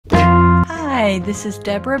Hi, this is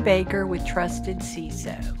Deborah Baker with Trusted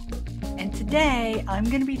CISO, and today I'm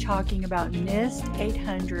going to be talking about NIST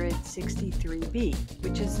 800-63B,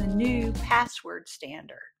 which is a new password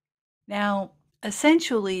standard. Now,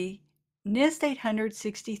 essentially, NIST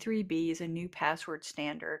 800-63B is a new password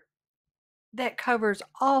standard that covers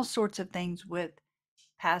all sorts of things with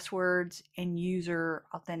passwords and user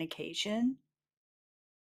authentication.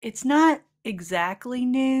 It's not exactly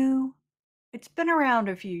new. It's been around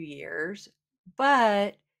a few years,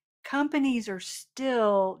 but companies are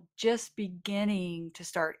still just beginning to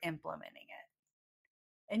start implementing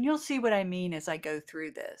it. And you'll see what I mean as I go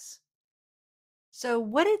through this. So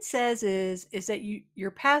what it says is that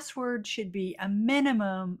your password should be a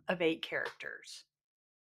minimum of 8 characters.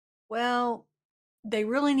 Well, they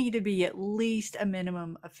really need to be at least a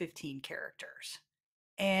minimum of 15 characters.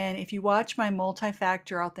 And if you watch my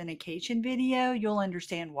multi-factor authentication video, you'll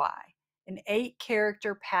understand why. An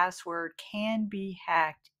 8-character password can be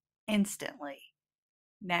hacked instantly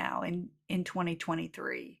now in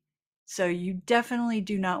 2023. So you definitely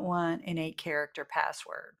do not want an 8-character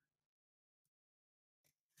password.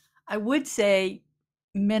 I would say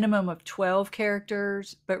minimum of 12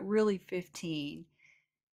 characters, but really 15.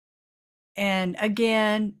 And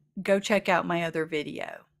again, go check out my other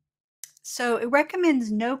video. So it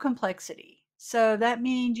recommends no complexity. So that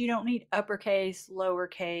means you don't need uppercase,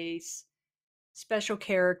 lowercase, special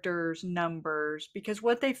characters, numbers, because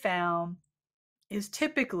what they found is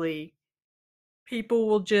typically people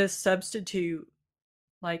will just substitute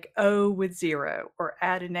like O with 0 or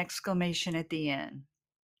add an exclamation at the end.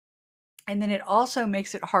 And then it also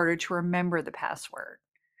makes it harder to remember the password.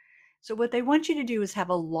 So what they want you to do is have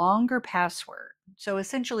a longer password. So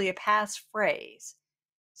essentially a passphrase.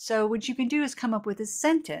 So what you can do is come up with a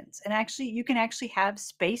sentence, and you can actually have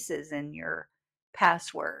spaces in your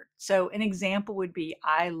password. So an example would be,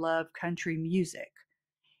 I love country music.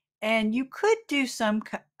 And you could do some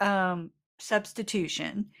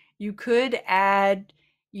substitution. You could add,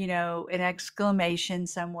 an exclamation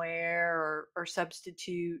somewhere, or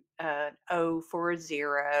substitute O for a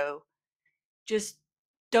 0. Just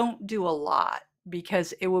don't do a lot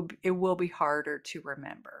because it will be harder to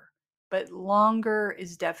remember. But longer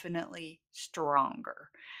is definitely stronger.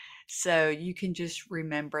 So you can just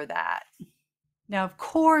remember that. Now, of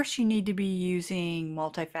course, you need to be using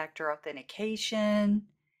multi-factor authentication.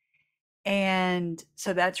 And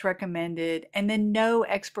so that's recommended. And then no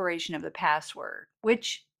expiration of the password,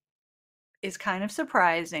 which is kind of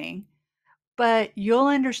surprising, but you'll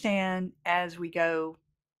understand as we go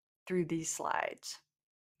through these slides.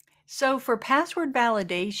 So for password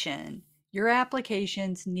validation, your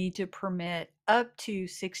applications need to permit up to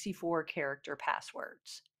 64 character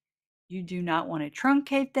passwords. You do not want to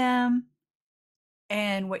truncate them.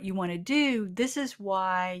 And what you want to do, this is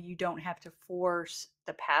why you don't have to force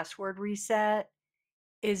the password reset,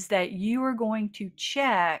 is that you are going to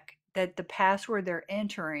check that the password they're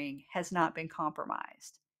entering has not been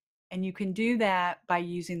compromised. And you can do that by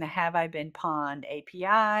using the Have I Been Pwned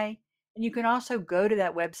API. And you can also go to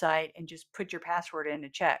that website and just put your password in to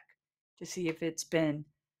check to see if it's been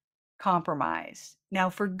compromised. Now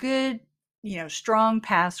for good, strong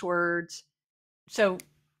passwords. So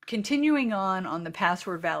continuing on the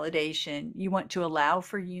password validation, you want to allow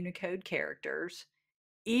for Unicode characters.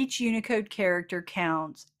 Each Unicode character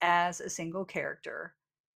counts as a single character.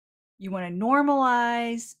 You want to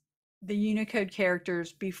normalize the Unicode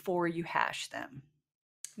characters before you hash them.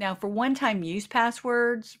 Now, for one-time use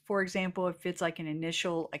passwords, for example, if it's like an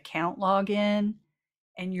initial account login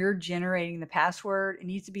and you're generating the password, it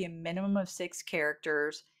needs to be a minimum of 6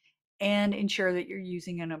 characters, and ensure that you're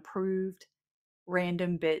using an approved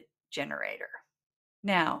random bit generator.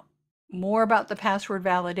 Now, more about the password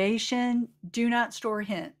validation. Do not store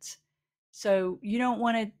hints. So you don't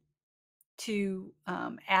want to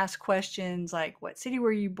ask questions like, what city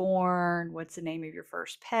were you born? What's the name of your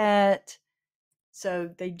first pet? So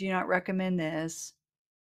they do not recommend this.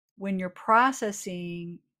 When you're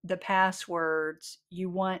processing the passwords, you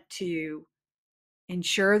want to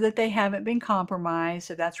ensure that they haven't been compromised.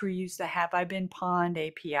 So that's where you use the Have I Been Pwned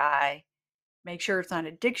API. Make sure it's not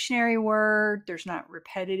a dictionary word, there's not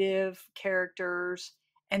repetitive characters,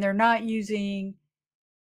 and they're not using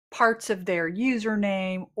parts of their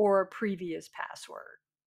username or a previous password.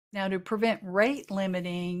 Now, to prevent rate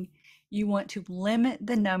limiting, you want to limit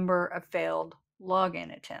the number of failed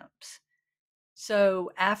login attempts.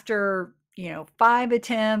 So after 5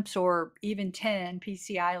 attempts or even 10,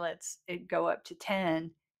 PCI lets it go up to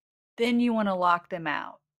 10, then you want to lock them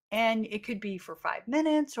out. And it could be for 5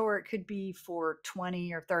 minutes, or it could be for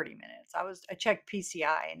 20 or 30 minutes. I checked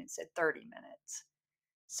PCI and it said 30 minutes.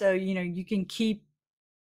 So, you can keep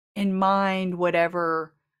in mind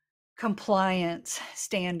whatever compliance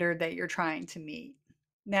standard that you're trying to meet.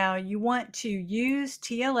 Now, you want to use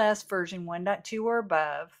TLS version 1.2 or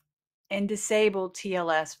above and disable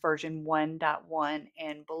TLS version 1.1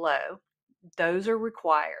 and below. Those are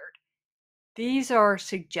required. These are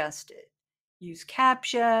suggested. Use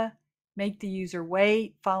CAPTCHA, make the user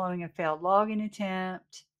wait following a failed login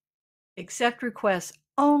attempt, accept requests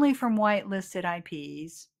only from whitelisted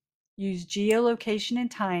IPs, use geolocation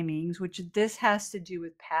and timings, which this has to do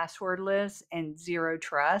with passwordless and zero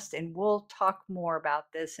trust, and we'll talk more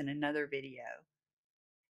about this in another video.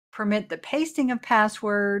 Permit the pasting of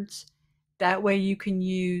passwords. That way you can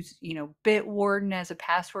use, Bitwarden as a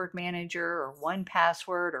password manager or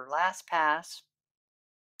 1Password or LastPass,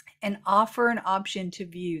 and offer an option to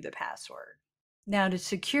view the password. Now, to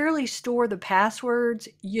securely store the passwords,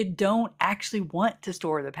 you don't actually want to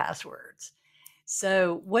store the passwords.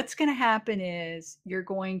 So what's going to happen is you're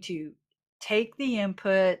going to take the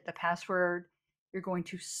input, the password, you're going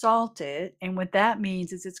to salt it. And what that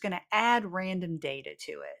means is it's going to add random data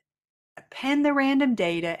to it. Append the random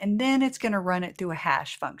data, and then it's going to run it through a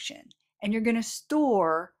hash function. And you're going to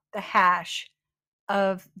store the hash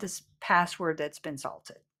of this password that's been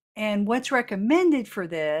salted. And what's recommended for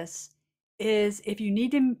this is if you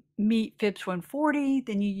need to meet FIPS 140,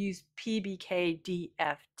 then you use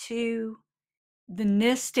PBKDF2. The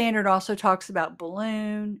NIST standard also talks about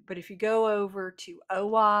Balloon, but if you go over to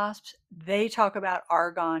OWASP, they talk about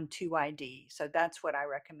Argon 2ID. So that's what I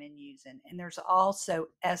recommend using. And there's also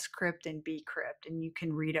SCrypt and bcrypt, and you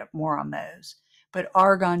can read up more on those. But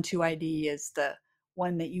Argon 2ID is the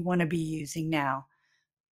one that you want to be using now,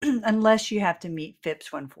 unless you have to meet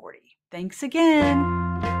FIPS 140. Thanks again.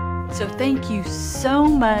 So thank you so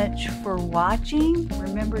much for watching.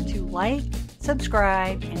 Remember to like,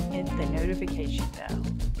 subscribe, and hit the notification bell.